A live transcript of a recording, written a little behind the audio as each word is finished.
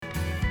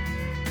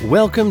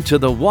Welcome to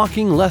the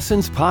Walking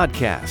Lessons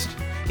Podcast.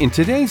 In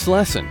today's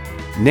lesson,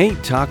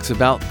 Nate talks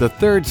about the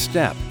third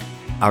step,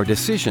 our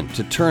decision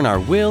to turn our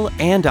will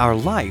and our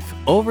life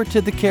over to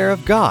the care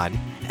of God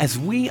as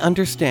we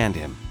understand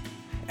Him.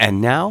 And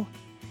now,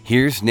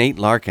 here's Nate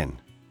Larkin.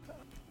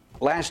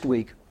 Last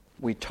week,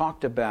 we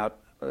talked about,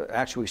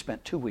 we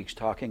spent 2 weeks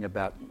talking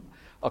about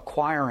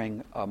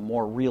acquiring a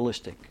more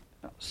realistic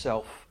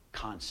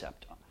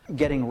self-concept,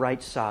 getting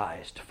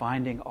right-sized,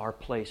 finding our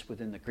place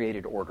within the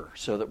created order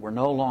so that we're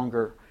no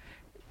longer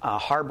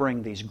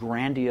harboring these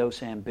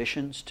grandiose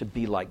ambitions to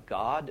be like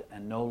God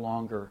and no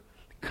longer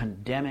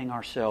condemning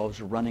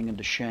ourselves, running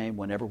into shame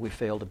whenever we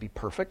fail to be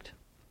perfect,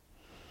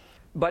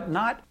 but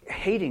not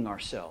hating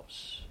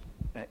ourselves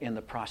in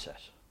the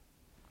process.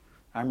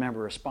 I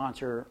remember a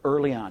sponsor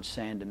early on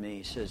saying to me,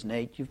 he says,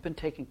 Nate, you've been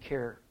taking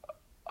care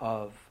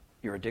of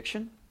your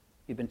addiction.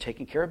 You've been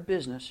taking care of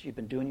business. You've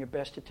been doing your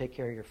best to take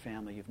care of your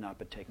family. You've not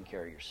been taking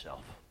care of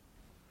yourself.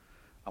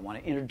 I want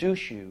to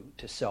introduce you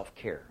to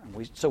self-care.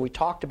 And so we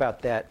talked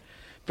about that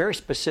very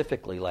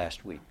specifically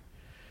last week.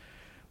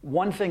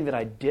 One thing that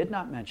I did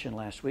not mention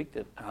last week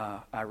that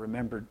I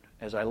remembered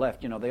as I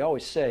left, they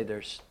always say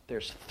there's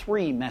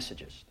three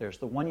messages. There's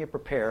the one you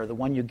prepare, the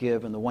one you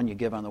give, and the one you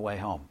give on the way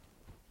home.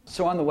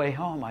 So on the way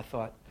home, I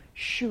thought,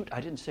 shoot, I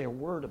didn't say a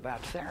word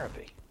about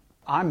therapy.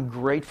 I'm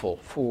grateful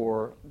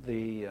for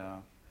the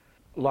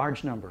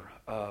large number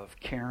of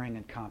caring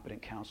and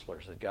competent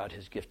counselors that God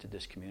has gifted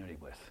this community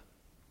with.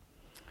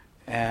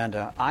 And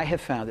I have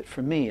found that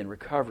for me in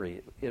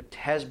recovery, it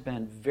has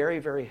been very,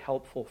 very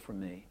helpful for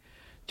me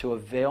to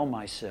avail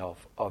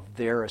myself of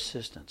their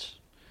assistance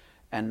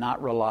and not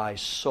rely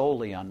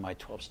solely on my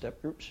 12-step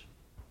groups.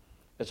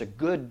 It's a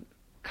good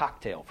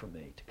cocktail for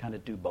me to kind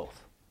of do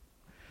both.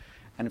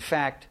 And in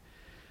fact,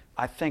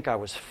 I think I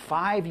was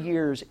 5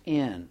 years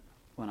in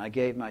when I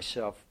gave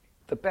myself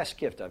the best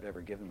gift I've ever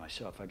given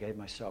myself. I gave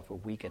myself a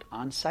week at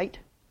Onsite.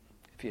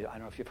 I don't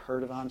know if you've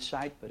heard of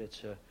Onsite, but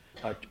it's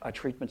a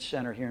treatment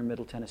center here in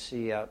Middle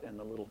Tennessee out in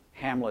the little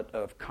hamlet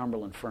of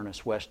Cumberland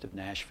Furnace west of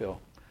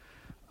Nashville.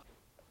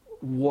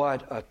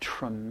 What a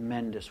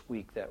tremendous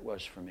week that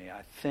was for me.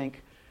 I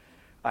think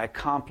I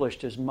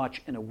accomplished as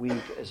much in a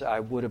week as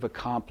I would have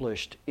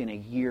accomplished in a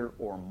year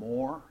or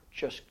more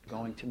just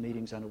going to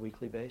meetings on a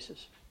weekly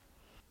basis.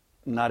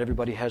 Not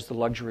everybody has the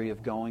luxury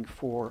of going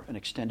for an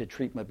extended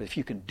treatment, but if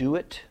you can do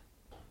it,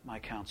 my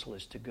counsel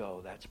is to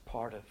go. That's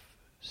part of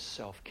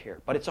self-care.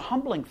 But it's a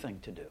humbling thing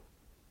to do,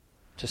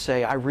 to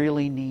say, I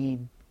really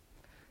need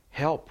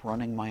help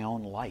running my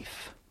own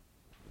life.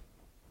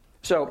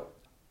 So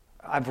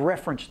I've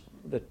referenced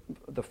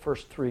the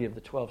first three of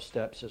the 12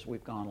 steps as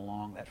we've gone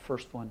along. That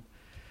first one,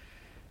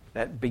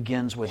 that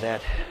begins with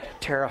that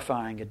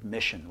terrifying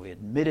admission. We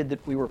admitted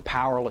that we were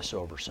powerless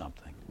over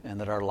something and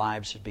that our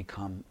lives had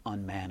become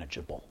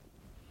unmanageable.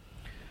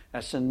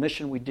 That's an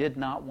admission we did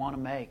not want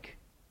to make.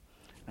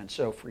 And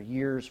so for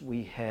years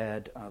we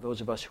had,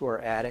 those of us who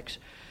are addicts,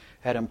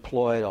 had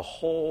employed a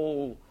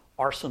whole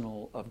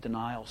arsenal of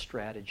denial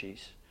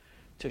strategies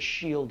to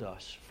shield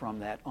us from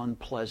that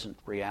unpleasant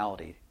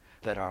reality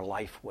that our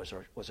life was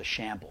a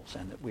shambles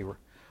and that we were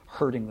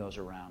hurting those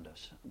around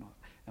us.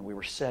 And we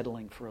were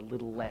settling for a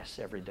little less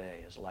every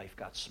day as life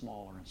got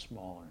smaller and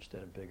smaller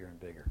instead of bigger and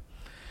bigger.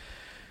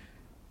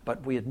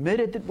 But we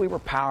admitted that we were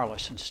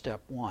powerless in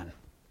step one.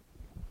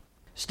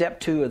 Step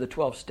two of the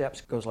 12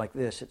 steps goes like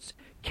this. It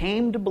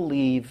came to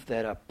believe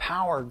that a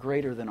power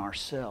greater than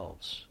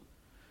ourselves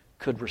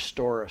could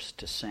restore us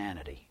to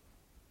sanity.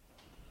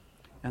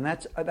 And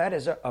that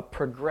is a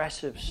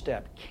progressive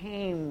step.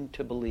 Came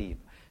to believe.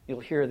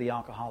 You'll hear the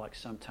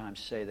alcoholics sometimes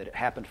say that it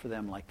happened for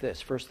them like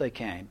this. First they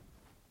came,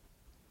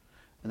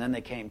 and then they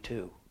came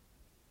to.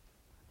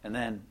 And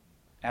then,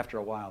 after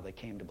a while, they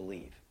came to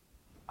believe.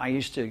 I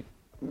used to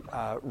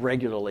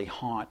regularly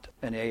haunt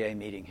an AA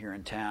meeting here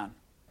in town.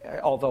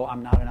 Although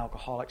I'm not an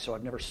alcoholic, so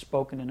I've never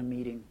spoken in a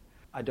meeting,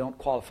 I don't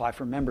qualify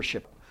for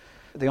membership.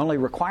 The only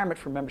requirement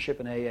for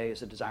membership in AA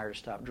is a desire to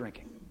stop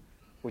drinking,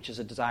 which is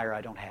a desire I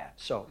don't have.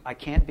 So I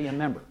can't be a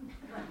member.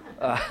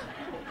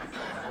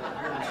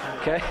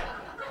 Okay?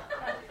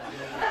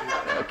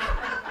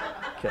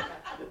 Okay.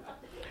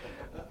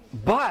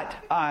 But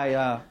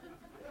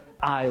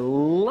I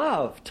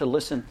love to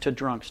listen to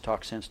drunks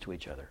talk sense to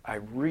each other. I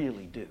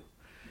really do.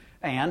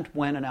 And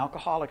when an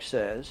alcoholic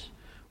says,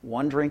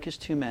 one drink is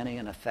too many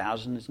and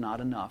 1,000 is not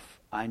enough,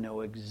 I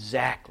know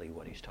exactly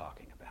what he's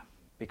talking about.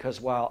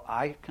 Because while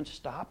I can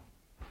stop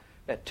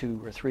at 2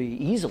 or 3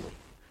 easily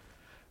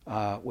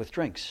with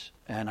drinks,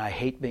 and I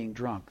hate being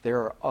drunk,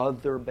 there are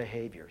other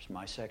behaviors,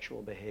 my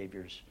sexual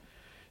behaviors,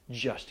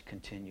 just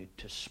continued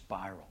to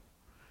spiral.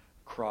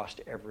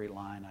 Crossed every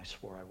line I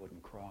swore I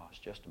wouldn't cross,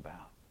 just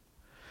about.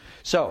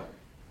 So,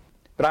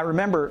 but I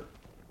remember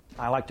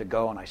I like to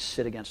go and I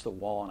sit against the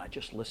wall and I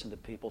just listen to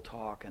people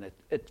talk, and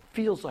it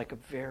feels like a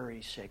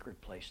very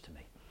sacred place to me.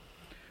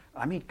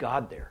 I meet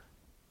God there.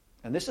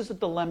 And this is a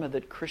dilemma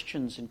that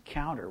Christians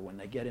encounter when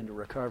they get into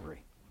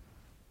recovery.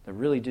 They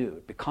really do.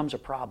 It becomes a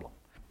problem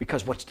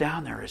because what's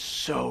down there is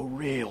so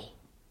real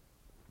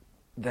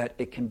that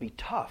it can be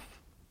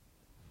tough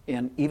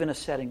in even a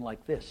setting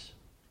like this.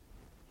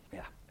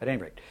 Yeah, at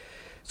any rate.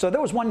 So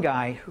there was one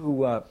guy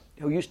who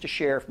used to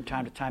share from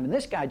time to time, and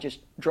this guy just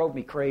drove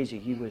me crazy.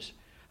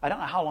 I don't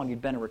know how long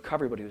he'd been in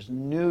recovery, but he was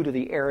new to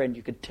the area, and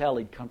you could tell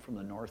he'd come from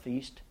the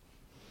Northeast.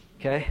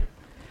 Okay?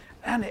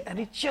 And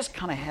he just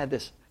kind of had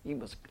this, he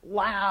was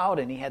loud,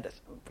 and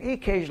he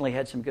occasionally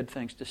had some good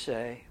things to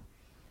say.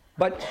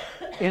 But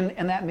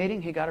in that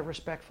meeting, he got a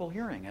respectful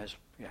hearing.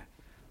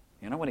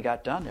 When he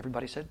got done,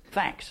 everybody said,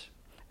 thanks.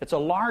 It's a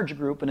large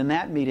group, and in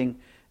that meeting,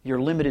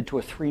 you're limited to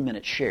a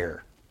 3-minute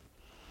share.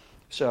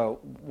 So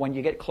when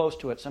you get close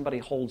to it, somebody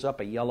holds up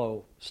a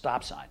yellow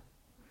stop sign.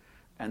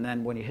 And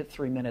then when you hit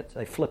 3 minutes,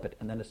 they flip it,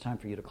 and then it's time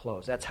for you to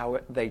close. That's how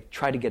they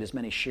try to get as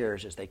many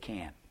shares as they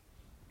can.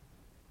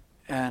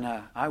 And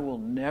I will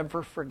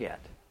never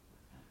forget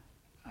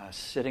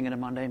sitting in a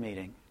Monday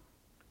meeting,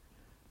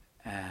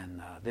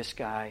 and this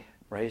guy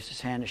raised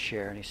his hand to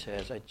share, and he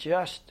says, I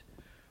just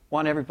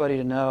want everybody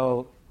to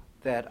know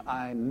that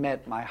I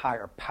met my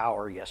higher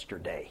power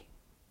yesterday.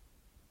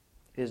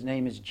 His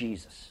name is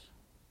Jesus.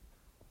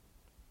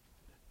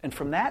 And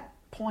from that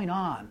point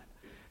on,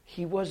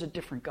 he was a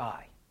different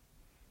guy.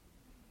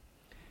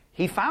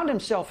 He found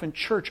himself in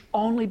church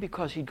only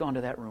because he'd gone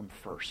to that room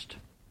first.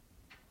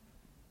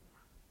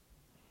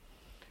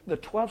 The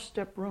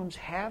 12-step rooms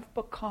have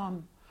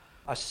become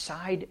a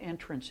side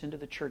entrance into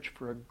the church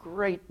for a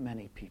great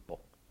many people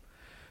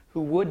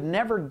who would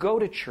never go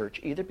to church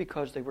either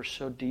because they were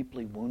so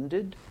deeply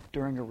wounded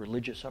during a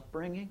religious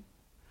upbringing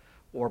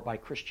or by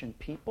Christian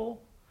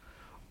people,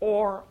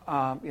 or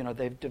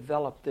they've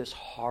developed this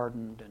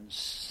hardened and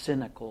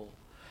cynical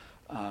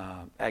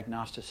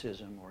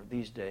agnosticism, or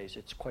these days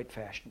it's quite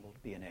fashionable to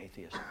be an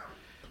atheist.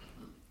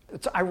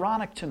 It's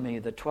ironic to me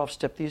that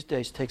 12-step these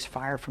days takes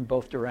fire from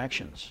both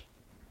directions.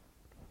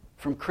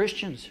 From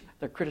Christians,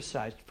 they're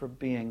criticized for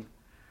being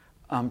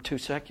too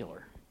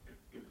secular.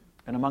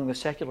 And among the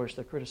seculars,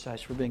 they're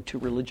criticized for being too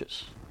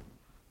religious.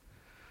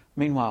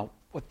 Meanwhile,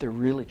 what they're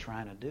really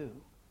trying to do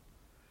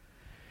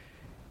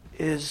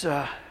is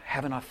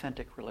have an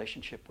authentic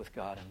relationship with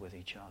God and with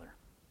each other.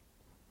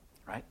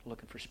 Right?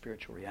 Looking for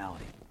spiritual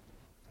reality.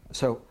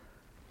 So,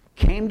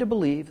 came to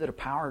believe that a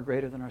power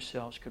greater than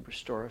ourselves could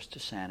restore us to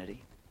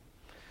sanity.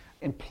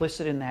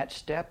 Implicit in that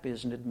step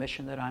is an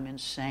admission that I'm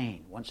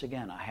insane. Once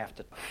again, I have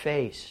to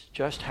face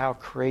just how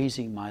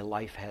crazy my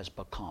life has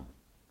become.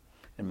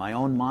 In my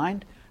own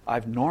mind,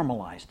 I've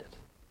normalized it.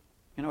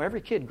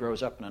 Every kid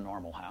grows up in a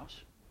normal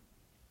house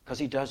because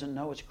he doesn't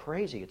know it's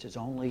crazy.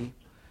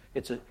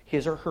 It's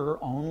his or her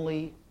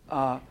only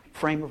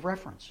frame of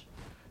reference.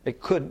 It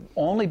could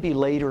only be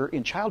later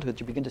in childhood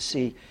you begin to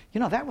see,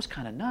 that was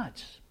kind of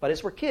nuts. But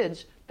as we're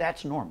kids,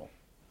 that's normal.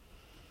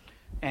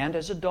 And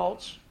as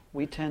adults,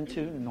 we tend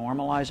to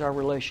normalize our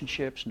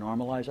relationships,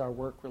 normalize our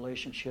work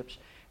relationships,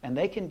 and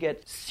they can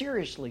get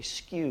seriously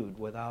skewed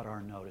without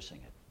our noticing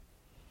it.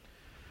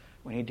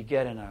 We need to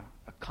get in a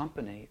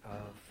company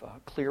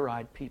of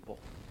clear-eyed people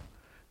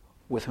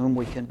with whom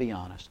we can be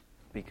honest,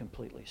 be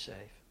completely safe,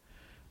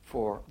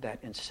 for that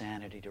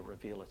insanity to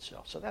reveal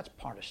itself. So that's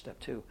part of step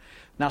 2.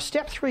 Now,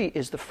 step 3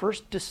 is the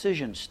first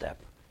decision step.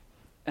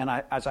 And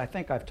as I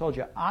think I've told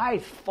you, I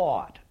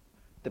thought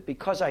that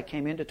because I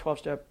came into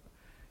 12-step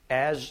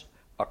as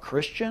a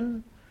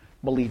Christian,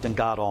 believed in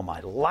God all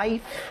my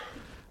life,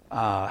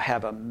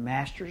 have a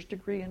master's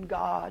degree in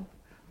God,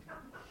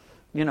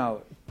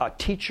 a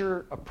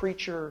teacher, a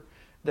preacher,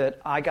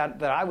 that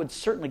I would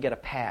certainly get a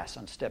pass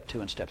on step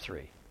 2 and step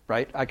 3.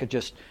 Right?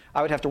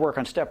 I would have to work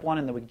on step 1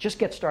 and then we'd just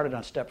get started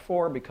on step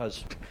 4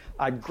 because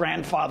I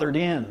grandfathered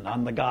in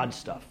on the God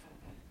stuff.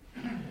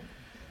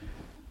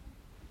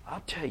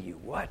 I'll tell you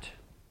what.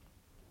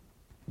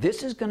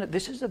 This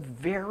is a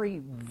very,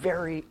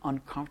 very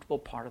uncomfortable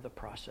part of the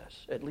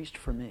process, at least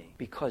for me,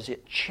 because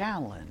it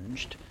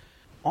challenged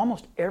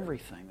almost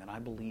everything that I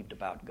believed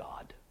about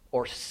God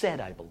or said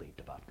I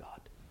believed about God.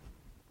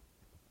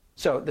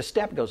 So the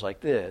step goes like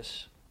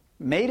this.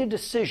 Made a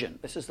decision.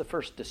 This is the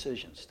first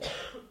decision step.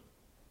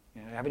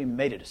 I haven't even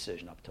made a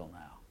decision up till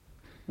now.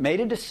 Made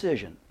a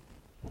decision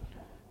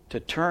to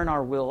turn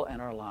our will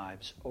and our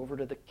lives over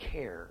to the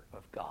care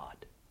of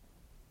God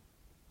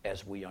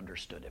as we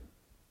understood Him.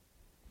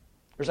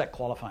 There's that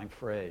qualifying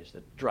phrase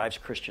that drives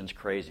Christians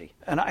crazy.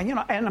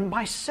 And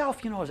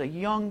myself, as a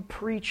young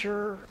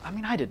preacher,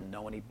 I didn't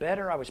know any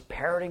better. I was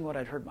parroting what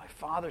I'd heard my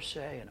father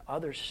say and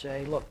others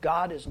say. Look,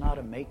 God is not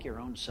a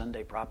make-your-own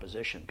Sunday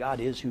proposition. God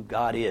is who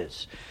God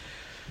is.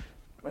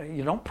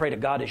 You don't pray to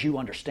God as you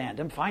understand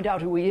Him. Find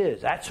out who He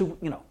is. That's who,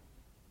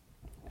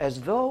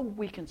 As though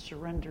we can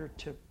surrender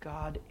to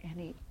God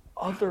any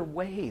other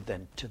way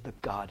than to the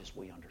God as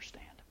we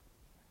understand Him.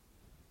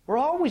 We're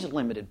always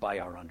limited by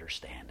our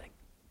understanding.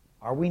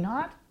 Are we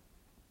not?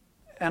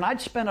 And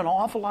I'd spend an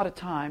awful lot of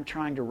time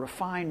trying to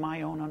refine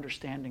my own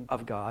understanding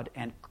of God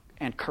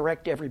and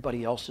correct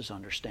everybody else's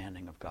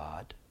understanding of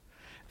God,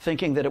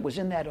 thinking that it was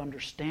in that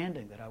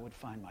understanding that I would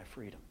find my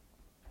freedom.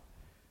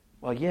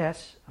 Well,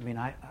 yes,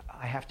 I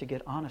have to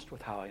get honest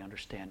with how I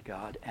understand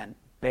God and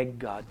beg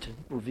God to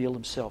reveal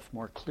Himself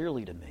more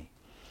clearly to me.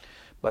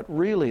 But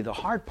really, the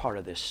hard part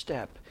of this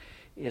step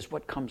is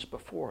what comes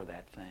before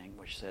that thing,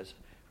 which says,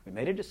 we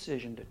made a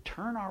decision to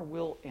turn our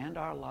will and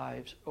our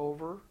lives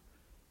over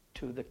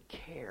to the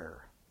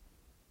care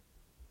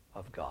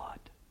of God.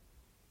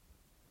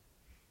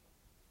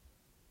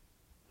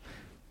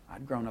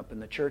 I'd grown up in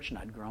the church, and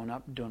I'd grown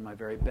up doing my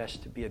very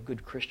best to be a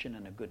good Christian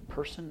and a good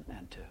person,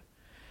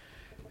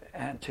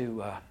 and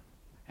to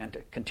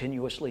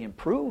continuously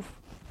improve,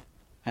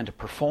 and to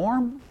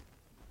perform,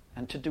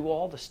 and to do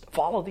all this,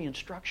 follow the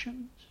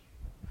instructions.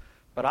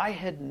 But I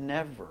had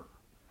never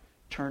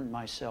turned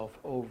myself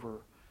over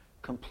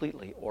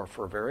completely, or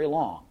for very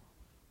long,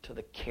 to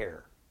the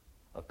care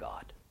of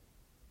God.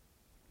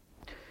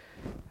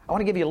 I want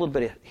to give you a little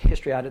bit of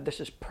history out of it. This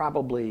is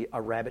probably a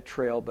rabbit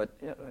trail, but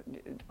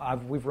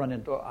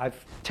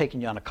I've taken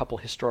you on a couple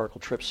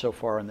historical trips so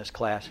far in this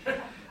class.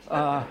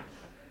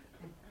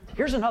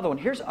 Here's another one.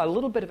 Here's a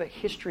little bit of a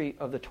history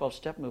of the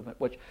 12-step movement,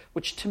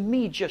 which to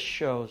me just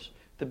shows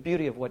the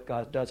beauty of what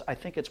God does. I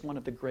think it's one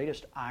of the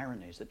greatest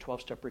ironies that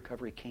 12-step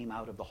recovery came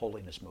out of the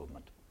holiness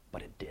movement,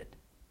 but it did.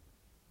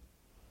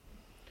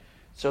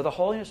 So the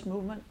holiness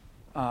movement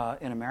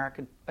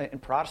in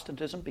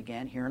Protestantism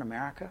began here in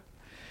America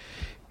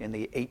in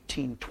the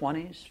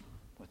 1820s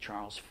with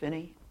Charles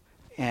Finney.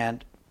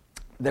 And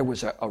there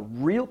was a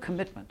real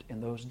commitment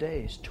in those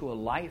days to a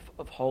life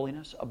of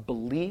holiness,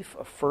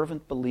 a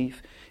fervent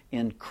belief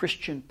in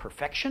Christian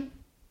perfection.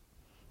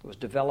 It was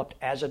developed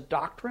as a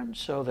doctrine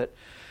so that,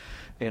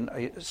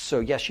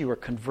 yes, you were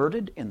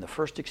converted in the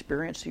first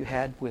experience you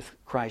had with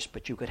Christ,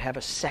 but you could have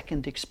a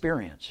second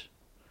experience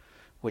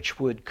which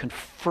would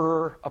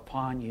confer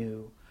upon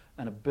you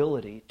an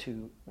ability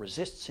to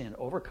resist sin,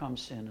 overcome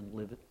sin, and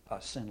live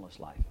a sinless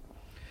life.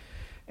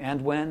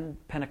 And when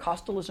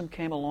Pentecostalism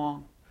came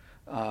along,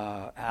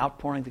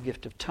 outpouring the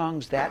gift of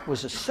tongues, that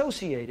was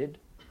associated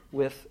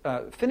with,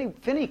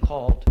 Finney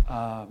called,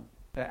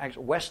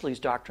 Wesley's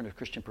doctrine of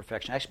Christian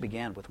perfection, actually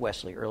began with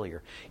Wesley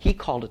earlier. He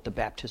called it the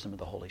baptism of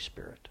the Holy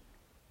Spirit.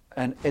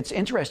 And it's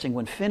interesting,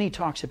 when Finney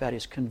talks about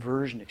his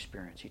conversion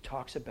experience, he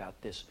talks about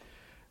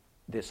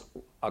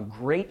a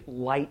great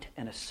light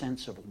and a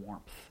sense of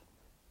warmth.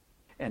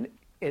 And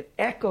it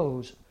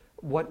echoes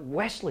what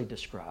Wesley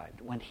described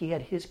when he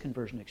had his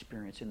conversion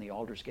experience in the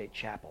Aldersgate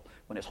Chapel,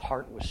 when his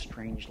heart was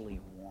strangely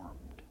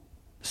warmed.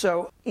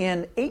 So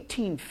in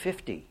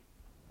 1850,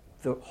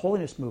 the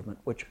holiness movement,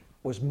 which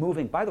was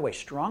moving, by the way,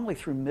 strongly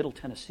through Middle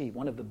Tennessee,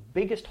 one of the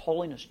biggest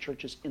holiness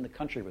churches in the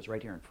country was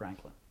right here in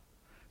Franklin,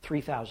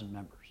 3,000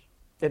 members.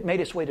 It made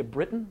its way to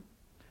Britain.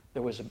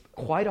 There was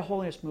quite a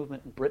holiness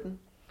movement in Britain.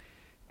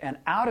 And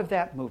out of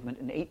that movement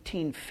in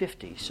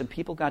 1850, some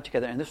people got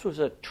together, and this was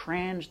a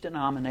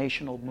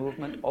trans-denominational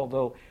movement,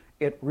 although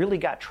it really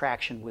got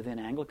traction within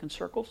Anglican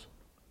circles.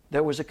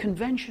 There was a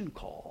convention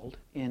called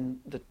in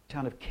the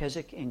town of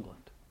Keswick,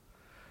 England.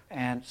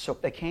 And so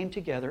they came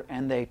together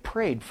and they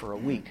prayed for a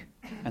week,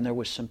 and there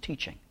was some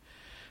teaching.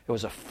 It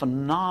was a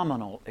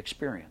phenomenal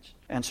experience.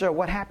 And so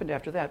what happened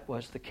after that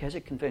was the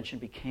Keswick Convention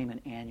became an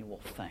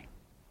annual thing.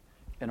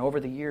 And over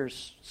the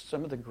years,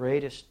 some of the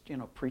greatest,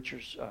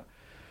 preachers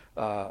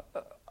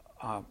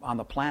on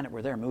the planet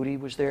were there. Moody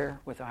was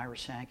there with Ira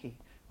Sankey.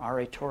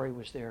 R.A. Torrey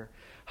was there.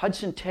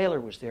 Hudson Taylor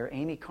was there.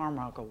 Amy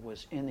Carmichael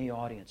was in the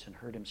audience and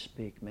heard him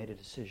speak, made a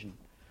decision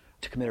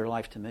to commit her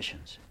life to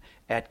missions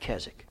at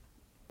Keswick.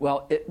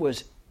 Well, it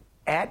was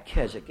at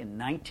Keswick in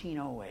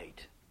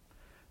 1908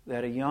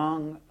 that a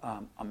young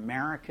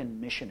American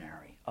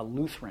missionary, a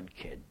Lutheran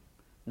kid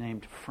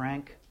named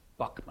Frank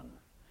Buckman,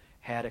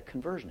 had a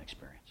conversion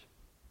experience.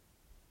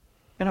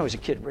 He was a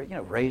kid,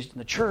 raised in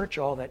the church,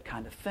 all that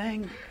kind of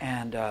thing,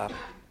 and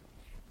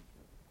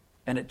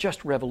it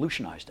just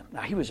revolutionized him.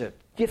 Now, he was a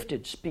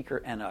gifted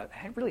speaker and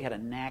really had a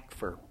knack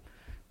for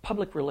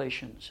public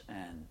relations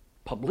and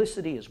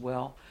publicity as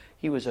well.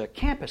 He was a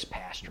campus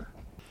pastor.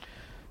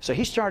 So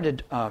he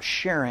started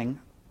sharing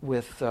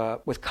with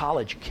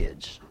college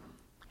kids.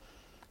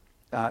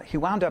 He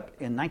wound up,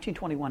 in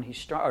 1921, he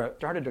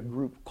started a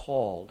group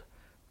called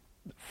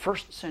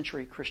First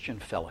Century Christian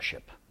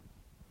Fellowship.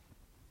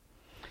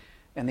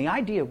 And the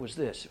idea was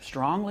this,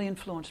 strongly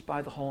influenced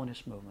by the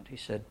holiness movement. He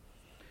said,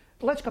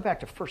 let's go back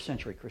to first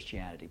century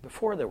Christianity,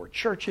 before there were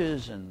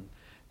churches and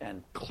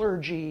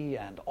clergy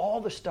and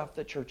all the stuff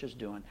that church is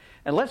doing.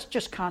 And let's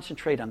just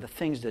concentrate on the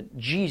things that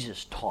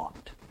Jesus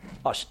taught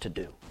us to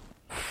do.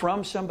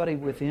 From somebody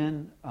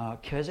within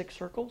Keswick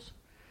circles,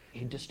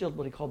 he distilled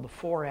what he called the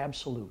four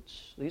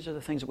absolutes. These are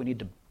the things that we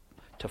need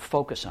to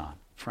focus on,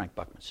 Frank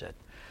Buckman said.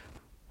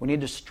 We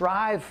need to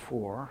strive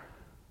for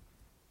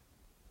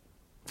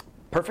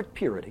perfect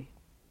purity,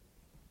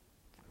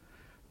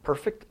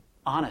 perfect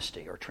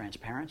honesty or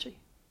transparency,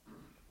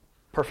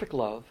 perfect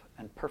love,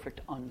 and perfect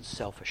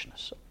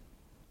unselfishness.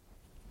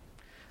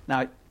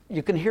 Now,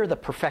 you can hear the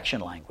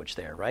perfection language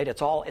there, right?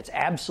 It's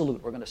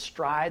absolute. We're going to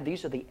strive.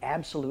 These are the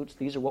absolutes.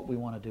 These are what we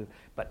want to do.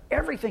 But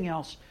everything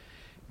else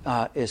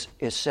is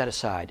set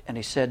aside. And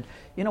he said,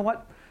 you know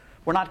what?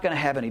 We're not going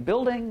to have any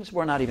buildings.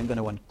 We're not even going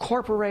to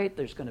incorporate.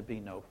 There's going to be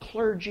no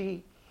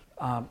clergy.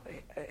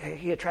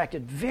 He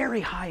attracted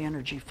very high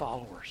energy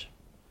followers.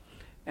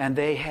 And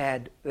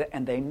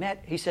they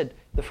met, he said,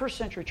 the first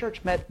century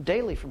church met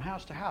daily from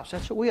house to house.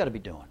 That's what we ought to be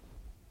doing.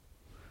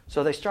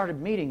 So they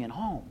started meeting in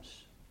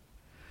homes.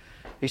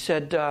 He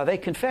said, they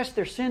confessed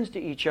their sins to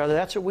each other.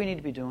 That's what we need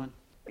to be doing.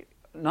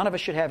 None of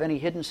us should have any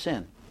hidden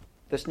sin.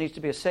 This needs to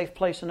be a safe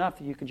place enough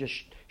that you can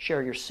just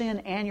share your sin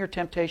and your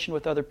temptation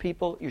with other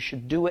people. You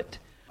should do it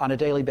on a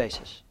daily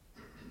basis.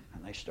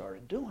 And they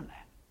started doing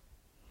that.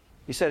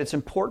 He said it's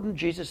important.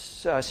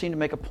 Jesus seemed to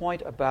make a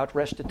point about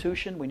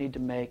restitution. We need to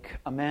make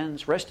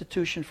amends.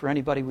 Restitution for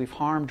anybody we've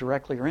harmed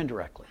directly or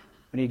indirectly.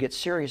 We need to get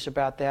serious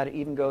about that,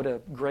 even go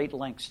to great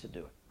lengths to do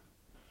it.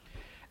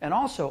 And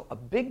also a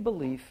big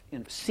belief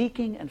in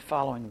seeking and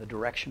following the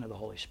direction of the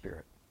Holy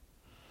Spirit.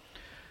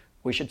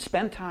 We should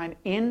spend time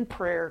in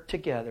prayer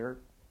together,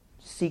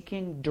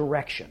 seeking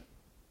direction.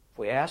 If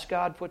we ask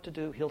God what to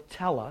do, He'll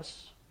tell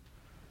us,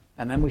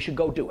 and then we should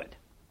go do it.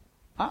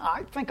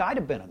 I think I'd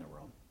have been in the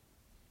room.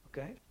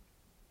 Okay?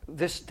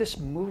 This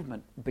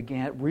movement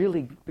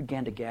really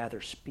began to gather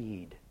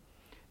speed,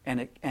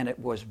 and it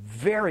was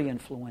very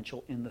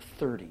influential in the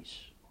 30s,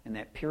 in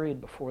that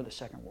period before the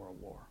Second World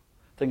War.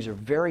 Things are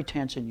very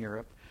tense in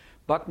Europe.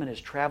 Buckman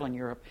is traveling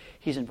Europe.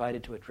 He's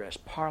invited to address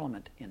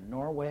Parliament in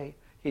Norway.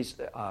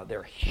 There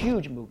are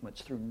huge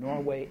movements through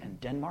Norway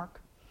and Denmark.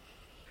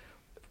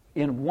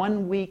 In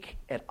 1 week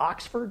at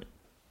Oxford,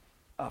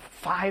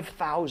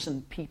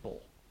 5,000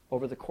 people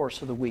over the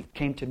course of the week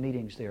came to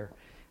meetings there.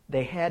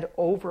 They had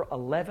over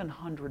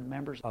 1,100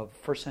 members of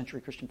First Century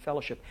Christian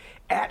Fellowship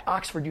at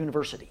Oxford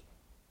University.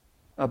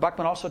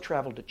 Buckman also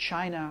traveled to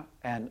China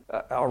and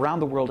around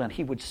the world, and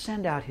he would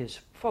send out his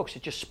folks to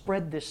just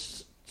spread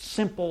this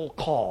simple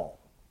call.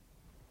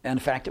 And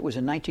in fact, it was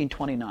in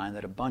 1929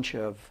 that a bunch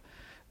of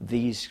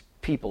these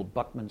people,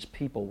 Buckman's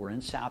people, were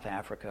in South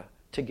Africa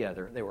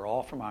together. They were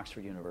all from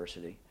Oxford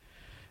University.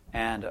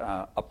 And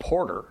a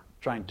porter,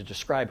 trying to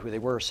describe who they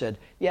were, said,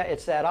 "Yeah,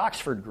 it's that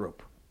Oxford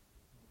group."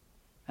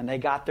 And they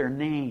got their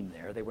name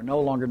there. They were no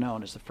longer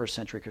known as the First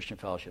Century Christian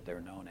Fellowship. They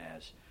were known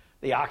as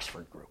the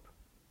Oxford group.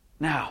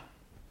 Now,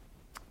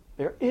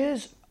 there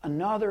is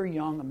another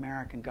young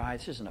American guy.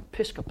 This is an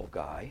Episcopal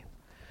guy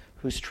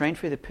who's trained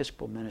for the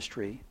Episcopal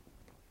ministry,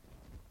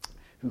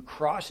 who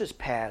crosses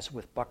paths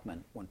with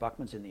Buckman when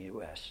Buckman's in the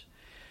U.S.,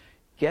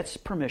 gets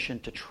permission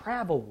to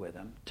travel with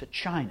him to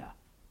China.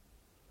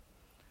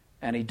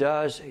 And he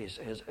does.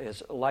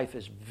 His life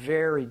is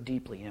very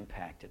deeply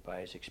impacted by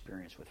his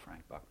experience with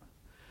Frank Buckman.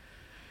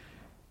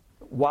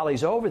 While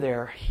he's over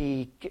there,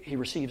 he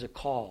receives a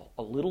call.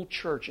 A little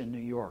church in New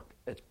York.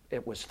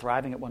 It was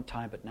thriving at one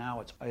time, but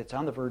now it's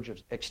on the verge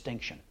of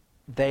extinction.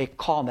 They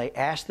call and they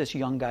ask this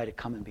young guy to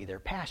come and be their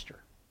pastor.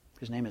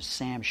 His name is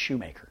Sam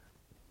Shoemaker.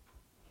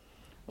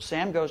 Well,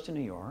 Sam goes to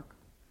New York,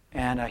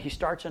 and he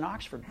starts an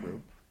Oxford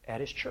group at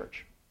his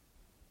church.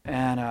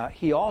 And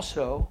he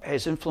also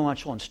is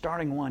influential in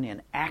starting one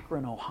in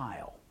Akron,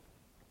 Ohio,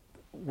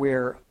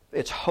 where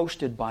it's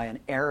hosted by an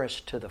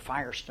heiress to the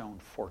Firestone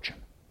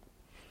fortune.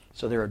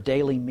 So there are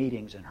daily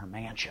meetings in her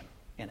mansion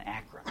in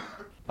Akron.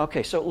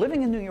 Okay, so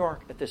living in New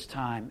York at this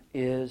time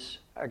is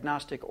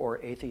agnostic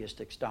or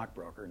atheistic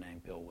stockbroker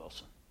named Bill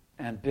Wilson.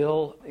 And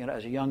Bill,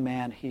 as a young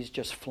man, he's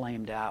just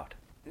flamed out.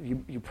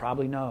 You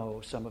probably know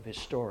some of his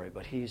story,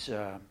 but he's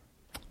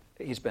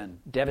been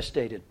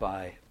devastated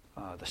by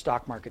the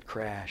stock market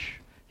crash.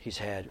 He's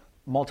had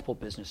multiple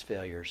business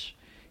failures.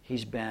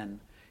 He's been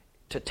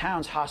to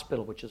Towns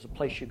Hospital, which is a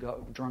place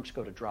drunks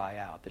go to dry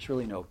out. There's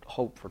really no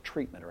hope for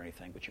treatment or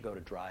anything, but you go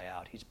to dry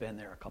out. He's been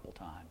there a couple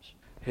times.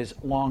 His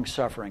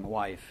long-suffering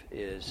wife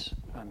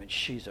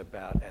she's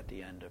about at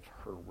the end of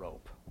her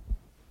rope.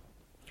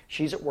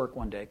 She's at work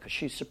one day because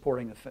she's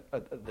supporting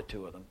the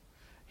two of them.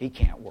 He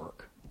can't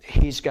work.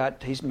 He's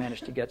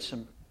managed to get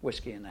some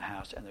whiskey in the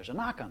house, and there's a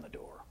knock on the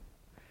door.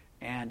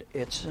 And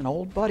it's an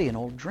old buddy, an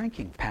old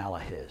drinking pal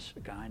of his,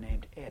 a guy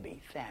named Ebby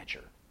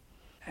Thatcher.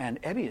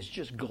 And Ebby is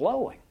just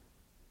glowing.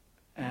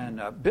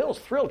 And Bill's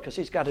thrilled because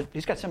he's got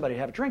somebody to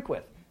have a drink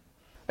with.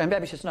 And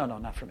Ebby says, no,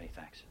 not for me,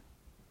 thanks.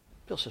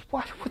 Bill says,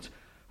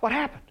 what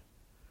happened?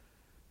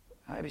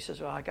 Ebby says,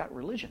 well, I got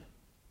religion.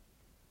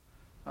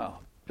 Oh,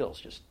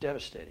 Bill's just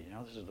devastated.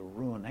 This is the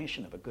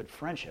ruination of a good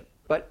friendship.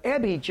 But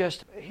Ebby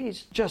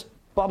he's just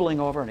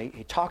bubbling over, and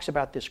he talks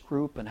about this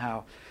group and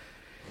how,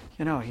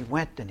 he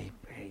went and he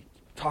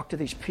talked to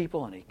these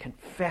people and he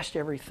confessed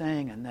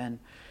everything, and then,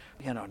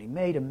 and he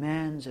made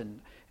amends, and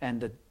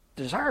the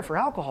desire for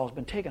alcohol has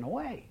been taken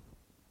away.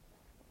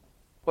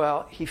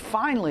 Well, he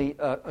finally,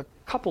 a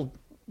couple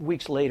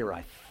weeks later,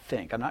 I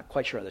think, I'm not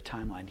quite sure of the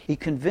timeline, he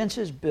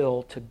convinces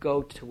Bill to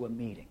go to a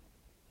meeting.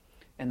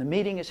 And the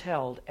meeting is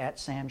held at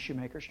Sam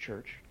Shoemaker's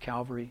church,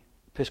 Calvary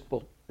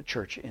Episcopal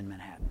Church in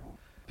Manhattan.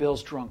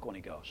 Bill's drunk when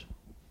he goes.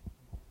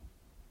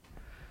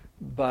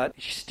 But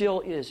he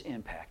still is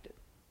impacted.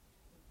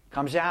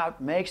 Comes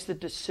out, makes the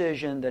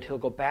decision that he'll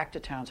go back to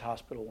Towns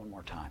Hospital one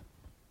more time.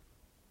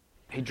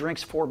 He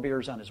drinks 4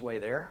 beers on his way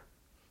there.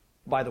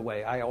 By the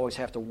way, I always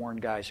have to warn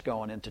guys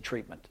going into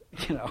treatment.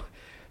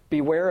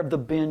 Beware of the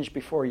binge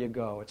before you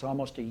go. It's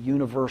almost a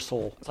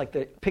universal. It's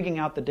like pigging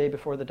out the day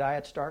before the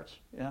diet starts.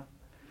 Yeah.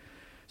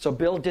 So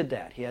Bill did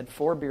that. He had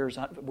 4 beers,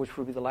 which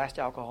would be the last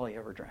alcohol he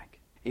ever drank.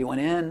 He went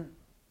in,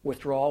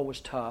 withdrawal was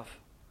tough,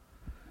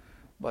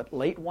 but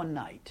late one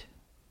night,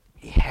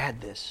 he had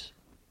this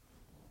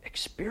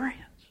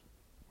experience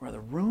where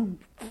the room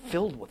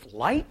filled with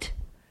light,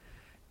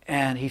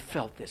 and he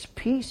felt this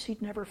peace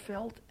he'd never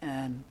felt,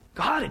 and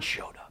God had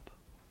showed up.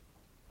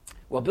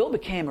 Well, Bill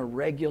became a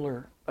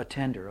regular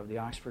attender of the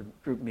Oxford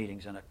group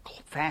meetings and a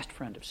fast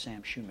friend of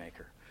Sam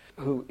Shoemaker,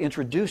 who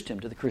introduced him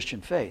to the Christian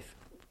faith.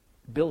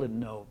 Bill didn't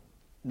know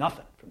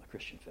nothing from the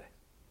Christian faith.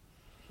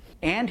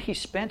 And he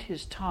spent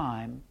his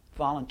time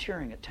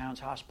volunteering at Towns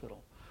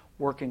Hospital,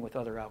 working with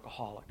other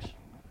alcoholics.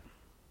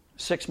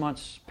 6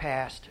 months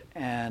passed,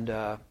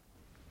 and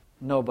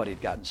nobody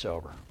had gotten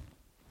sober.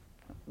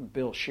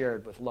 Bill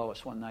shared with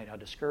Lois one night how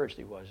discouraged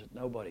he was that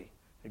nobody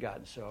had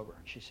gotten sober.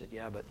 And she said,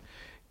 yeah, but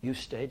you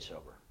stayed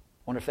sober.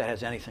 Wonder if that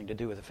has anything to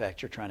do with the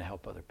fact you're trying to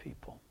help other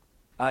people.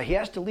 He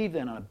has to leave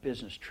then on a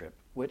business trip,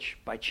 which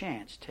by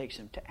chance takes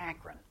him to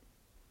Akron.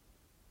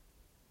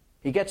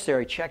 He gets there,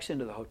 he checks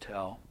into the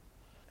hotel,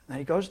 and then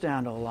he goes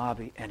down to the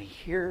lobby and he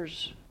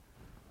hears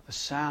the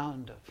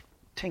sound of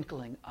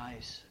tinkling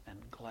ice and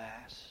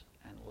glass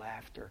and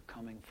laughter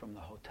coming from the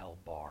hotel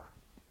bar.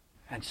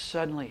 And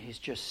suddenly he's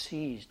just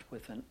seized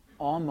with an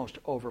almost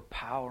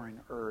overpowering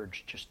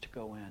urge just to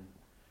go in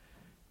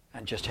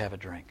and just have a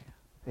drink.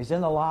 He's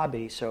in the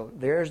lobby, so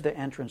there's the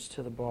entrance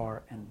to the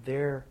bar, and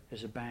there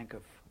is a bank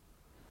of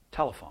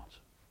telephones,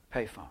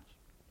 payphones.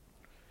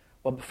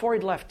 Well, before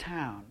he'd left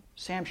town,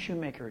 Sam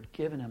Shoemaker had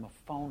given him a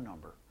phone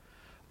number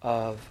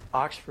of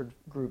Oxford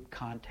group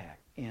contact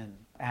in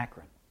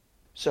Akron.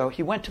 So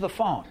he went to the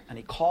phone, and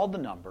he called the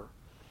number,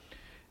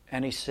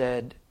 and he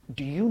said,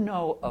 do you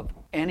know of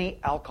any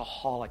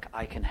alcoholic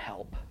I can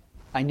help?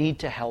 I need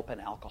to help an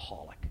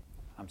alcoholic.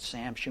 I'm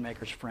Sam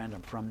Shoemaker's friend.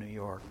 I'm from New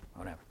York,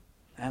 whatever.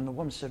 And the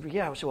woman said,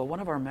 yeah. I said, well, one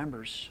of our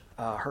members,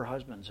 her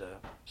husband's a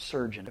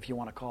surgeon, if you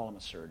want to call him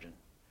a surgeon.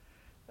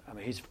 I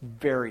mean, he's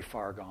very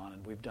far gone,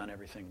 and we've done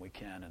everything we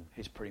can, and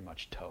he's pretty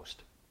much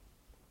toast.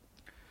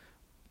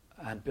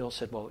 And Bill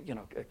said, well,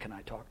 can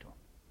I talk to him?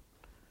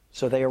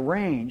 So they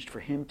arranged for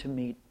him to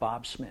meet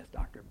Bob Smith,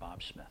 Dr.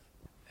 Bob Smith.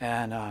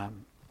 And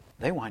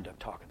they wind up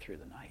talking through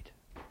the night.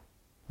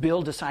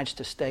 Bill decides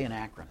to stay in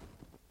Akron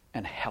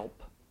and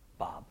help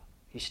Bob.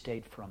 He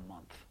stayed for a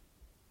month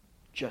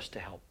just to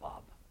help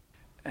Bob.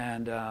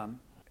 And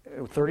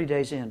 30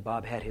 days in,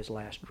 Bob had his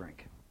last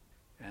drink.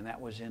 And that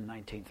was in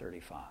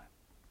 1935.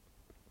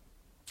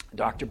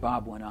 Dr.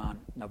 Bob went on.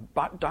 Now,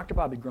 Dr.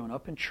 Bob had grown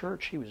up in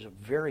church. He was a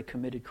very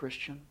committed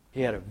Christian.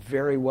 He had a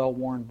very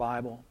well-worn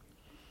Bible.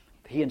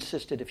 He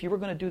insisted if you were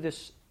going to do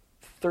this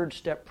third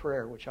step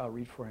prayer, which I'll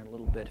read for you in a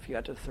little bit, if you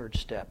got to the third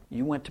step,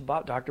 you went to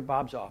Dr.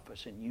 Bob's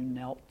office and you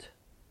knelt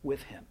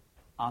with him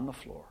on the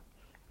floor.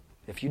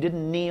 If you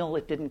didn't kneel,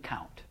 it didn't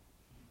count.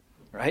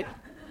 Right?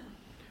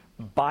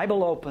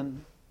 Bible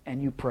open,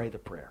 and you pray the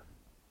prayer.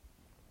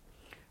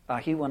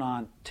 He went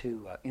on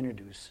to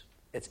introduce,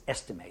 it's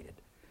estimated,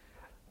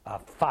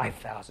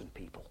 5,000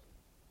 people.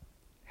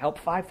 Help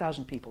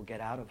 5,000 people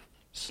get out of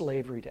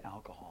slavery to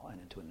alcohol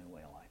and into a new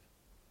way of life.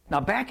 Now,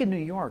 back in New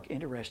York,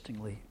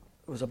 interestingly,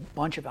 there was a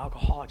bunch of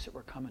alcoholics that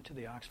were coming to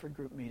the Oxford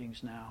group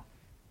meetings now.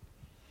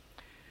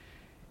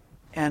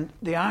 And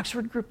the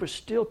Oxford group was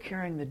still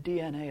carrying the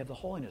DNA of the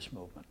holiness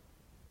movement.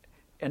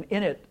 And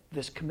in it,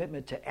 this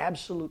commitment to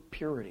absolute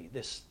purity,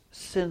 this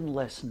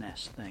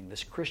sinlessness thing,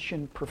 this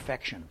Christian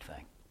perfection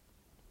thing.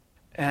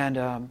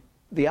 And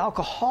the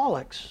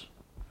alcoholics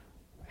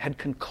had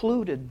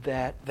concluded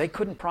that they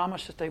couldn't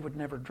promise that they would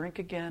never drink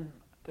again,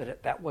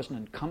 that that wasn't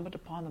incumbent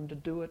upon them to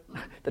do it,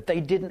 that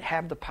they didn't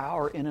have the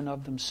power in and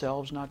of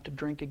themselves not to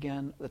drink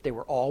again, that they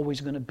were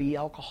always going to be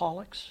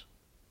alcoholics,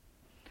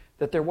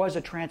 that there was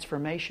a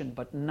transformation,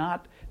 but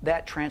not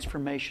that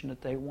transformation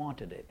that they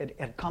wanted. It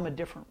had come a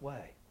different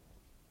way.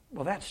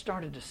 Well, that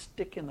started to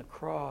stick in the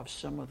craw of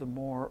some of the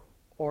more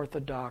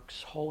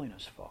orthodox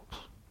holiness folks.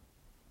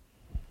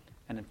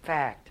 And in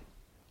fact,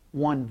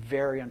 one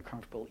very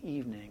uncomfortable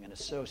evening, an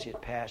associate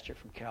pastor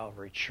from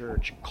Calvary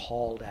Church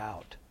called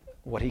out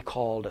what he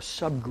called a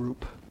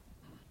subgroup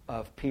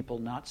of people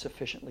not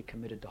sufficiently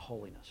committed to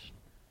holiness.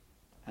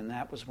 And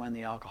that was when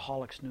the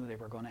alcoholics knew they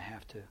were going to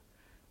have to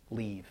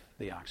leave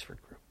the Oxford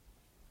group.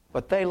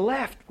 But they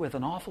left with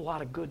an awful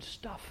lot of good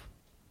stuff.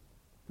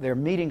 Their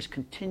meetings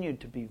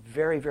continued to be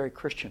very, very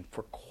Christian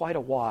for quite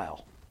a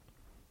while.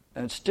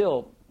 And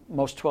still,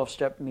 most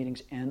 12-step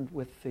meetings end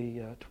with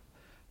the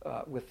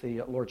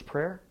Lord's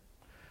Prayer.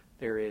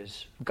 There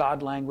is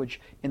God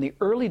language. In the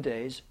early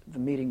days, the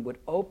meeting would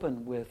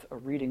open with a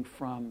reading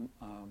from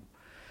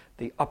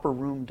the Upper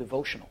Room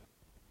Devotional.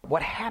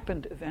 What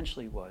happened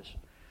eventually was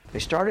they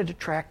started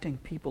attracting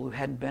people who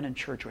hadn't been in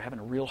church or were having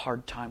a real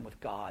hard time with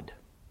God.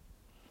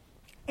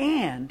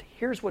 And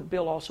here's what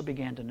Bill also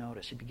began to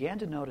notice. He began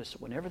to notice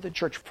that whenever the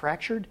church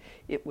fractured,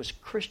 it was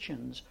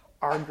Christians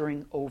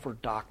arguing over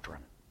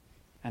doctrine.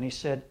 And he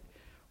said,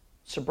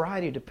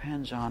 sobriety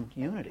depends on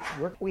unity.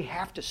 We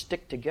have to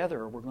stick together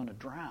or we're going to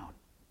drown.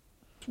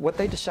 What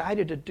they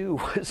decided to do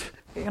was,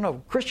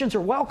 Christians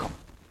are welcome,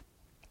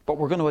 But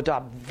we're going to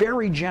adopt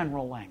very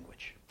general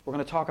language. We're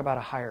going to talk about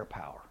a higher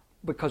power.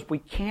 Because we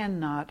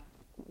cannot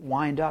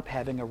wind up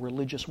having a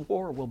religious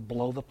war. We'll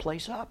blow the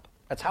place up.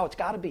 That's how it's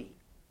got to be.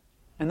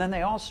 And then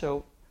they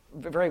also,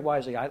 very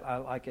wisely, I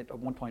like it, at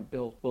one point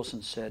Bill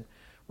Wilson said,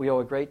 we owe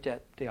a great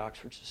debt to the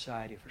Oxford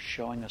Society for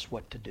showing us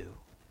what to do.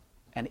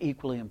 And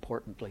equally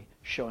importantly,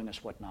 showing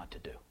us what not to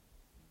do.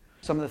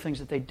 Some of the things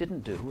that they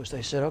didn't do was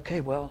they said,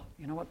 okay, well,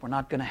 you know what, we're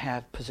not going to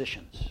have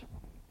positions.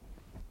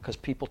 Because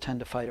people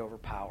tend to fight over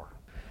power.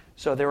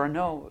 So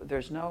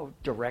there's no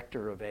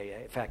director of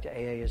AA. In fact,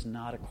 AA is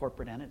not a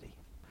corporate entity.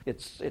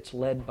 It's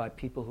led by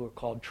people who are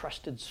called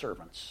trusted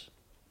servants,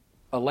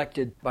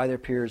 elected by their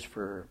peers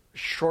for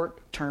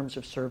short terms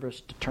of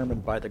service,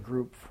 determined by the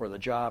group for the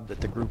job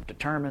that the group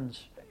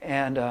determines,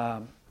 and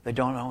they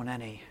don't own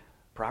any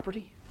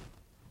property.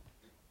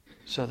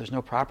 So there's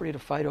no property to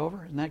fight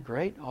over. Isn't that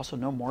great? Also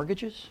no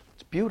mortgages.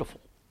 It's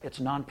beautiful. It's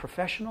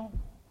non-professional.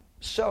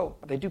 So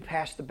they do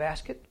pass the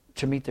basket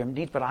to meet their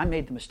needs, but I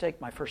made the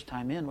mistake my first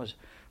time in was,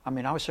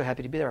 I was so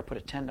happy to be there, I put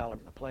a $10 on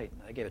the plate,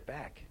 and I gave it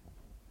back.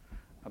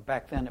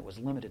 Back then it was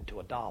limited to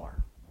 $1.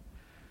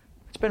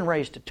 It's been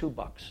raised to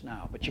 $2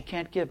 now, but you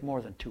can't give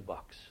more than $2.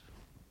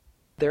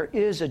 There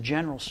is a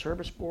General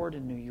Service Board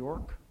in New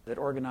York that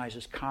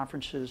organizes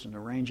conferences and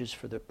arranges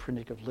for the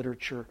printing of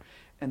literature,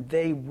 and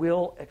they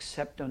will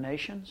accept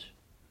donations,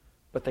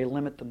 but they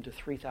limit them to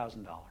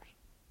 $3,000.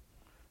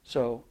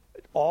 So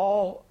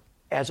all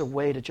as a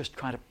way to just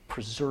try to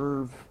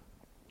preserve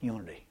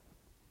unity.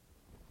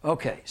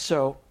 Okay,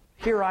 so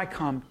here I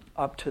come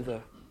up to the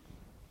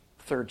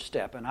third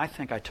step, and I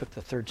think I took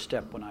the third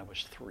step when I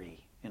was 3,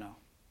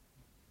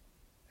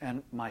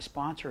 And my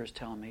sponsor is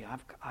telling me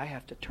I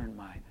have to turn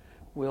my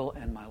will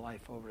and my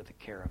life over to the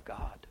care of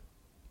God.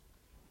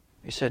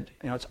 He said,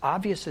 it's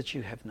obvious that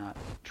you have not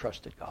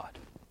trusted God.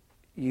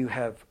 You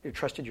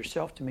trusted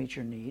yourself to meet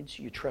your needs.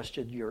 You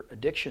trusted your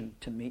addiction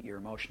to meet your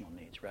emotional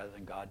needs rather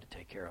than God to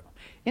take care of them.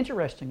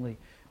 Interestingly,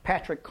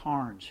 Patrick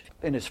Carnes,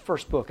 in his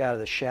first book, Out of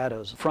the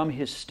Shadows, from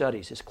his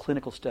studies, his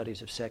clinical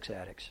studies of sex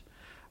addicts,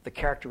 the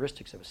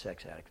characteristics of a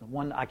sex addict, the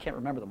one, I can't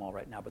remember them all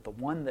right now, but the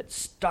one that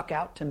stuck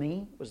out to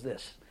me was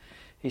this.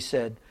 He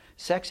said,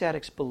 sex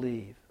addicts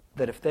believe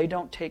that if they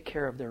don't take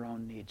care of their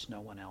own needs, no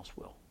one else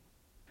will.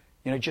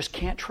 Just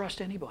can't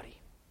trust anybody.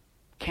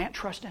 Can't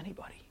trust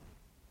anybody.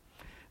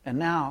 And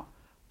now,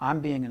 I'm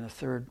being in the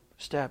third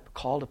step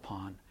called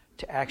upon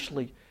to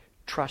actually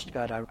trust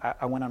God.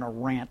 I went on a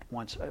rant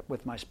once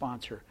with my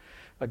sponsor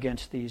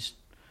against these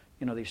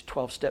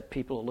 12-step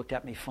people who looked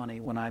at me funny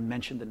when I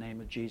mentioned the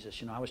name of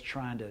Jesus. I was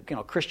trying to,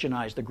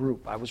 Christianize the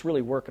group. I was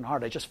really working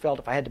hard. I just felt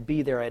if I had to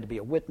be there, I had to be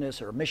a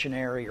witness or a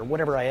missionary or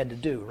whatever I had to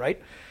do, right?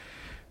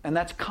 And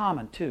that's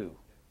common, too.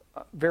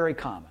 Very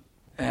common.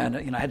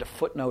 And, I had to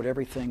footnote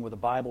everything with a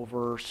Bible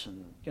verse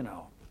and,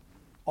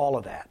 all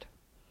of that.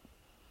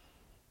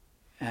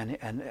 And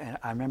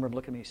I remember him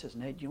looking at me, he says,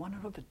 Nate, do you want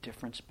to know the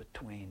difference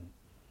between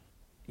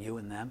you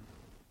and them?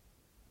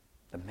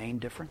 The main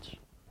difference?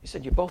 He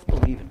said, you both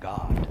believe in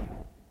God.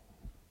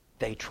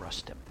 They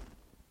trust Him.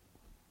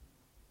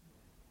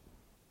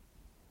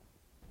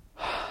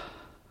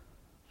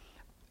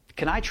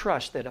 Can I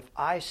trust that if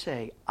I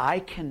say, I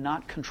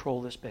cannot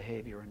control this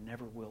behavior and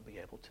never will be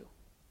able to,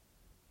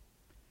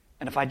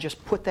 and if I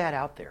just put that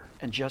out there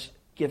and just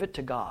give it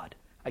to God,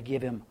 I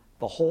give Him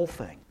the whole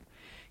thing,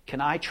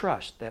 can I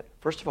trust that,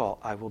 first of all,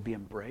 I will be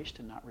embraced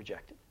and not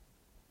rejected?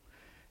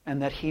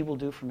 And that He will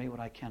do for me what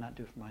I cannot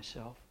do for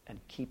myself and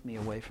keep me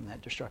away from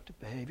that destructive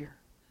behavior?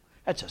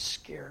 That's a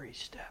scary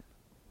step.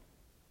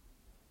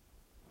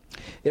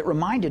 It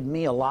reminded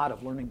me a lot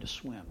of learning to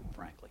swim,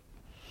 frankly.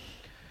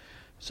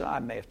 So I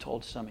may have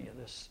told some of you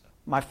this.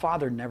 My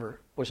father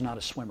was not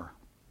a swimmer,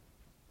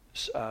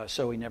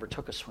 so he never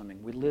took us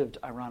swimming. We lived,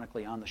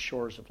 ironically, on the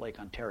shores of Lake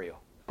Ontario,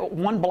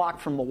 1 block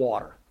from the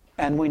water,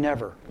 and we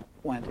never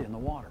went in the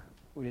water.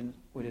 We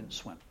didn't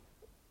swim.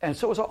 And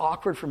so it was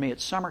awkward for me at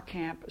summer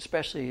camp,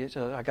 especially as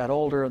I got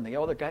older, and the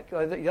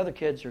other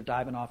kids are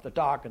diving off the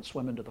dock and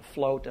swimming to the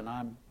float, and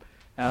I'm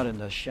out in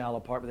the shallow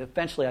part. But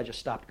eventually I just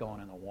stopped going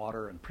in the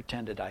water and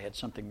pretended I had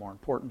something more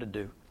important to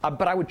do.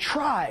 But I would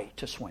try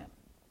to swim.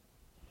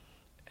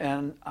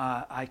 And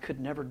I could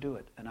never do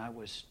it, and I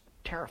was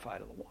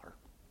terrified of the water.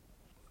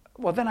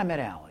 Well, then I met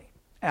Allie.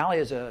 Allie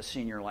is a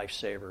senior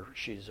lifesaver.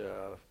 She's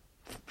a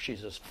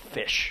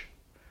fish.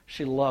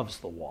 She loves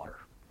the water.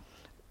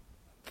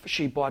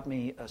 She bought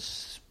me a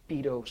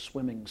Speedo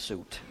swimming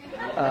suit.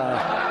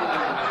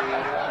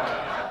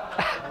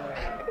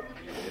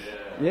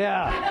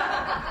 Yeah.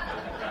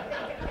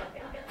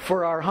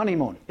 For our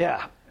honeymoon,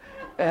 yeah.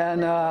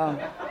 And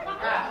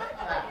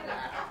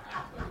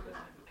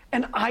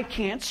I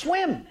can't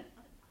swim.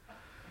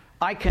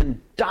 I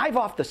can dive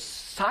off the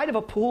side of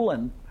a pool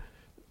and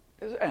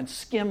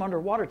skim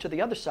underwater to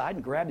the other side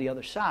and grab the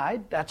other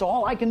side. That's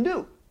all I can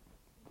do.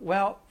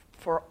 Well,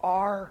 for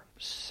our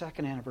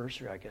second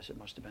anniversary, I guess it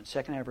must have been,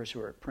 second anniversary,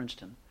 we were at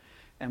Princeton,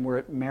 and we're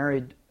in the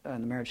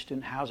married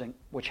student housing,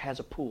 which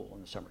has a pool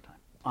in the summertime.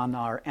 On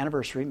our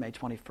anniversary, May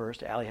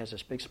 21st, Allie has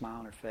this big smile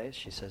on her face.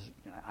 She says,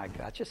 I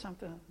got you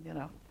something,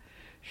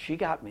 She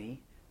got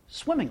me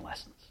swimming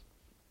lessons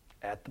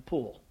at the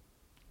pool.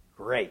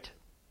 Great.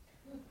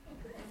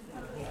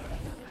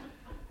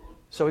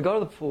 So we go to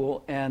the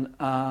pool, and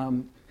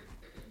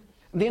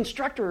the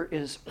instructor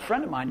is a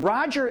friend of mine.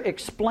 Roger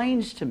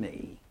explains to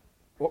me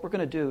what we're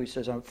going to do. He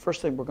says,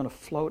 first thing, we're going to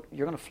float.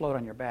 You're going to float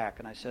on your back.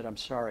 And I said, I'm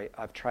sorry,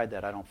 I've tried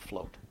that. I don't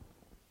float.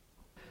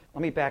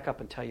 Let me back up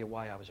and tell you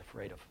why I was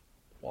afraid of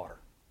water.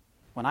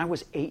 When I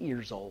was 8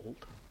 years old,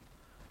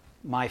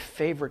 my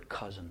favorite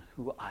cousin,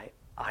 who I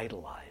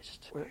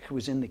idolized, who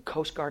was in the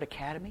Coast Guard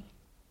Academy,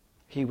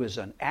 he was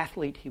an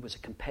athlete, he was a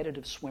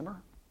competitive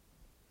swimmer,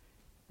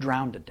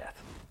 drowned to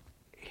death.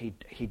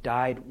 He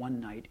died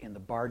one night in the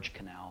barge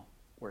canal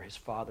where his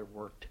father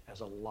worked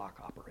as a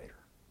lock operator.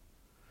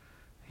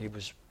 He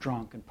was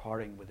drunk and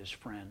partying with his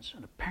friends,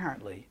 and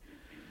apparently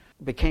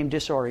became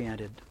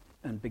disoriented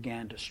and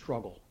began to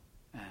struggle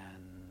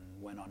and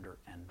went under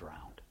and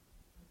drowned.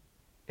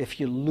 If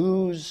you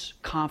lose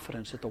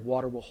confidence that the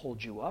water will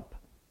hold you up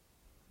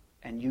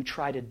and you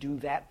try to do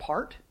that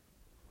part,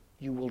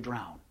 you will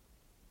drown.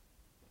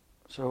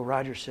 So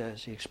Roger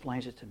says, he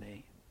explains it to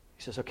me.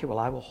 He says, okay, well,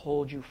 I will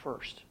hold you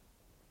first.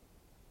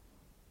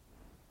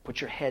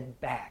 Put your head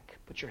back.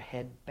 Put your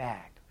head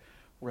back.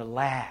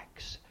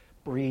 Relax.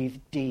 Breathe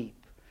deep.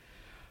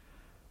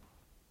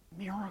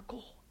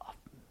 Miracle of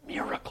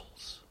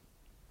miracles.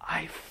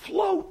 I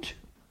float.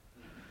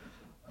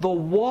 The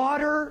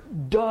water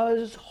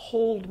does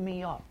hold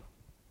me up.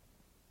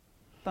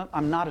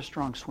 I'm not a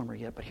strong swimmer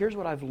yet, but here's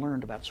what I've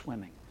learned about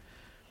swimming.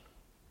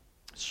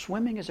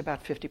 Swimming is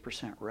about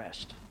 50%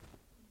 rest.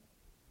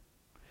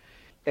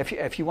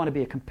 If you want to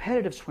be a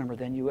competitive swimmer,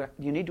 then you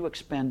need to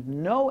expend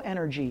no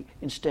energy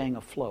in staying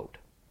afloat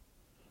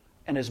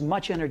and as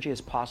much energy as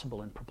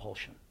possible in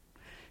propulsion.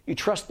 You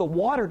trust the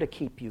water to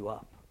keep you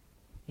up.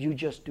 You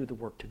just do the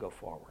work to go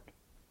forward.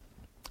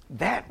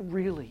 That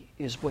really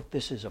is what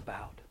this is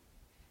about.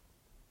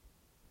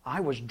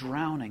 I was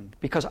drowning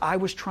because I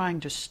was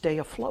trying to stay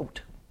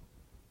afloat.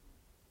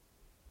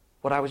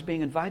 What I was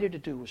being invited to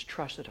do was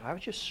trust that if I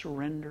would just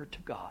surrender to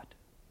God,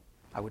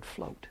 I would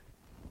float.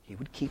 He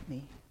would keep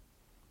me.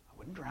 I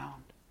wouldn't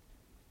drown.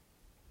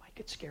 Might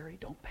get scary.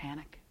 Don't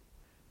panic.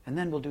 And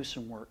then we'll do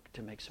some work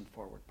to make some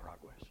forward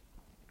progress.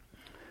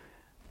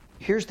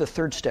 Here's the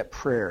third step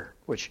prayer,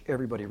 which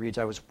everybody reads.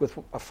 I was with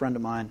a friend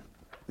of mine.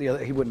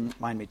 He wouldn't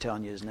mind me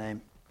telling you his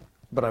name,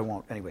 but I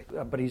won't anyway.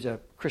 But he's a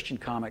Christian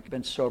comic,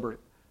 been sober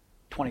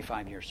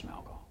 25 years from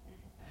alcohol.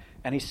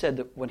 And he said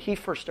that when he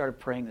first started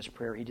praying this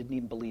prayer, he didn't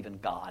even believe in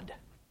God.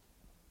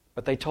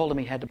 But they told him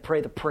he had to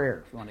pray the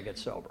prayer if you want to get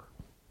sober.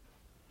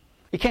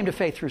 He came to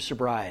faith through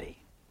sobriety.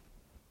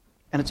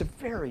 And it's a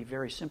very,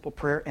 very simple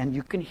prayer. And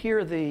you can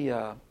hear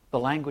the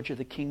language of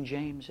the King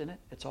James in it.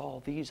 It's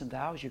all these and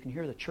thous. You can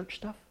hear the church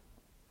stuff.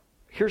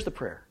 Here's the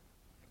prayer.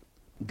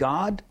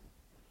 God,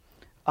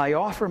 I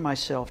offer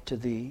myself to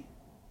Thee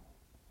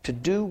to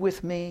do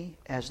with me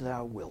as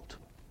Thou wilt.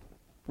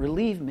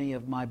 Relieve me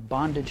of my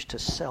bondage to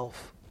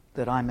self,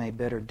 that I may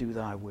better do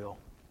Thy will.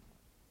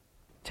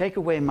 Take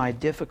away my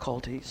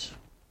difficulties,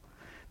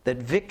 that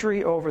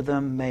victory over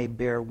them may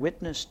bear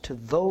witness to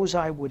those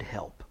I would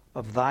help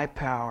of Thy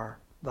power,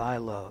 Thy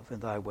love,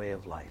 and Thy way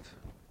of life.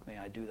 May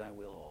I do Thy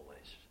will always.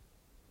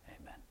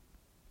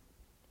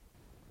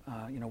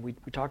 Amen. We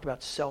talked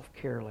about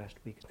self-care last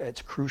week.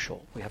 It's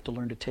crucial. We have to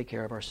learn to take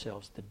care of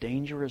ourselves. The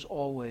danger is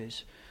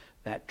always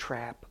that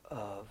trap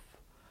of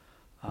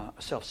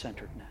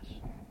self-centeredness.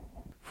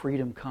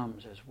 Freedom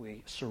comes as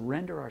we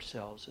surrender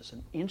ourselves as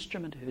an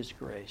instrument of His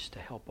grace to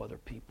help other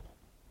people.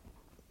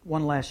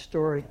 One last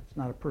story. It's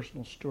not a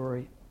personal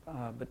story,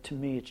 but to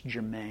me it's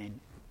germane.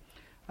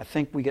 I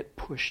think we get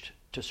pushed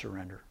to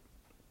surrender.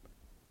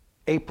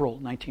 April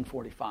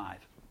 1945.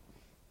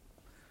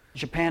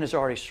 Japan has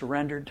already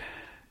surrendered.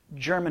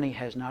 Germany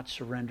has not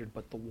surrendered,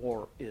 but the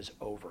war is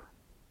over.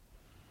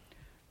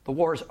 The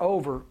war is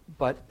over,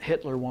 but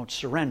Hitler won't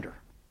surrender.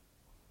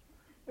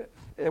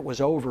 It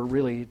was over,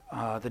 really,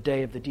 the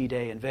day of the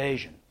D-Day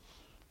invasion.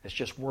 It's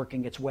just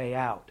working its way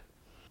out.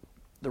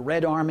 The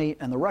Red Army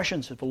and the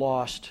Russians have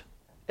lost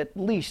at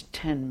least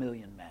 10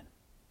 million men.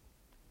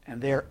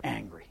 And they're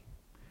angry.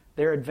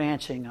 They're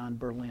advancing on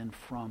Berlin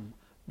from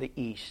the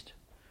east.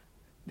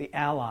 The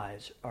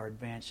Allies are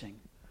advancing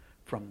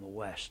from the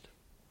west.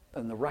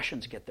 And the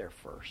Russians get there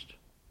first.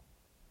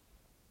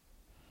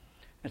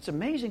 It's an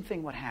amazing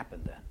thing what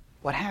happened then.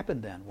 What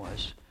happened then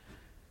was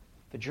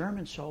the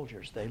German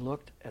soldiers, they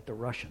looked at the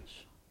Russians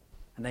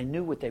and they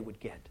knew what they would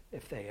get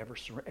if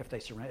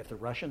the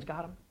Russians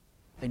got them.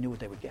 They knew what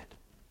they would get.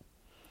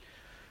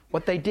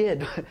 What they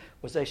did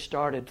was they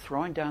started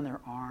throwing down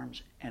their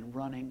arms and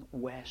running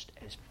west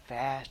as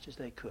fast as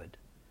they could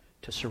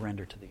to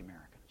surrender to the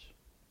Americans.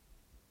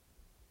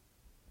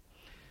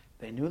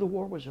 They knew the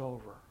war was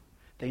over.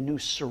 They knew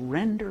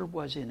surrender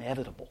was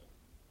inevitable.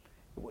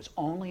 It was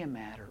only a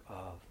matter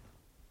of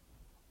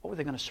what were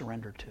they going to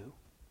surrender to?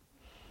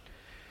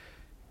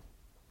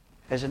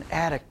 As an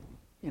addict,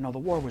 the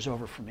war was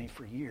over for me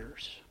for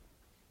years.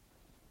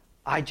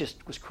 I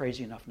just was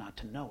crazy enough not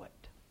to know it.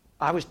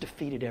 I was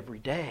defeated every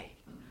day.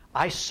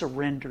 I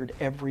surrendered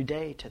every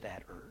day to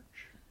that urge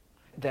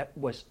that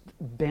was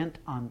bent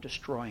on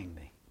destroying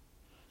me.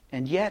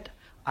 And yet,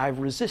 I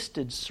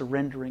resisted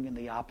surrendering in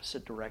the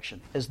opposite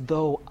direction, as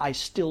though I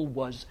still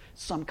was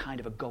some kind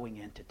of a going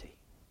entity.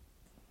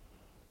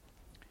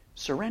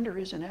 Surrender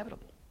is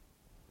inevitable.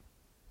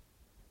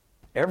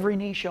 Every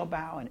knee shall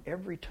bow and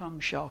every tongue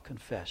shall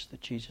confess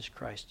that Jesus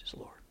Christ is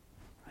Lord.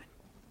 Right?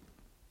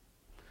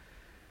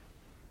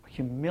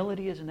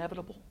 Humility is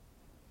inevitable.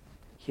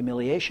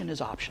 Humiliation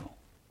is optional.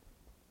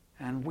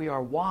 And we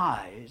are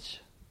wise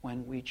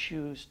when we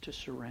choose to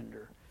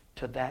surrender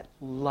to that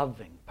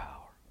loving power.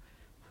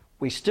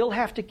 We still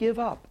have to give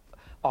up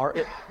our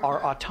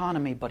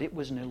autonomy, but it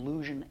was an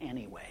illusion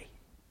anyway.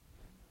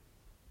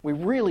 We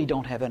really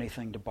don't have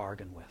anything to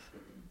bargain with.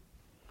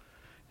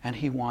 And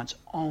He wants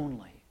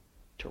only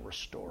to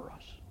restore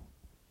us.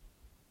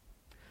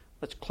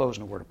 Let's close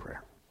in a word of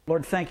prayer.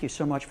 Lord, thank you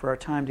so much for our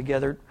time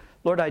together.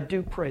 Lord, I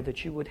do pray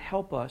that you would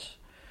help us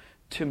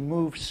to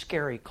move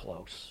scary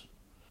close,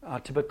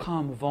 to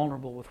become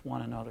vulnerable with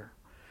one another.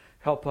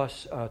 Help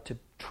us to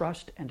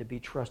trust and to be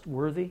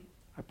trustworthy.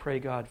 I pray,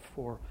 God,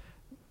 for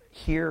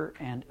here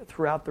and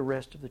throughout the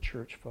rest of the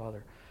church,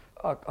 Father,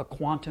 a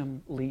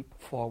quantum leap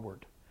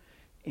forward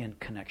in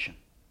connection. I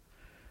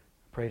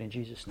pray it in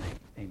Jesus' name.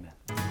 Amen.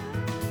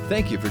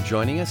 Thank you for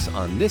joining us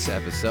on this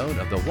episode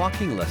of the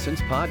Walking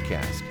Lessons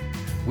Podcast.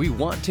 We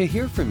want to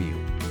hear from you.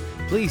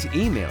 Please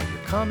email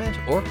your comment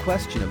or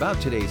question about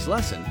today's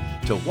lesson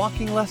to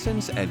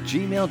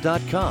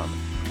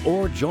walkinglessons@gmail.com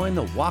or join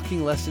the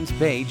Walking Lessons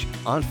page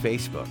on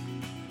Facebook.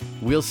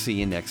 We'll see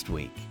you next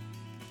week.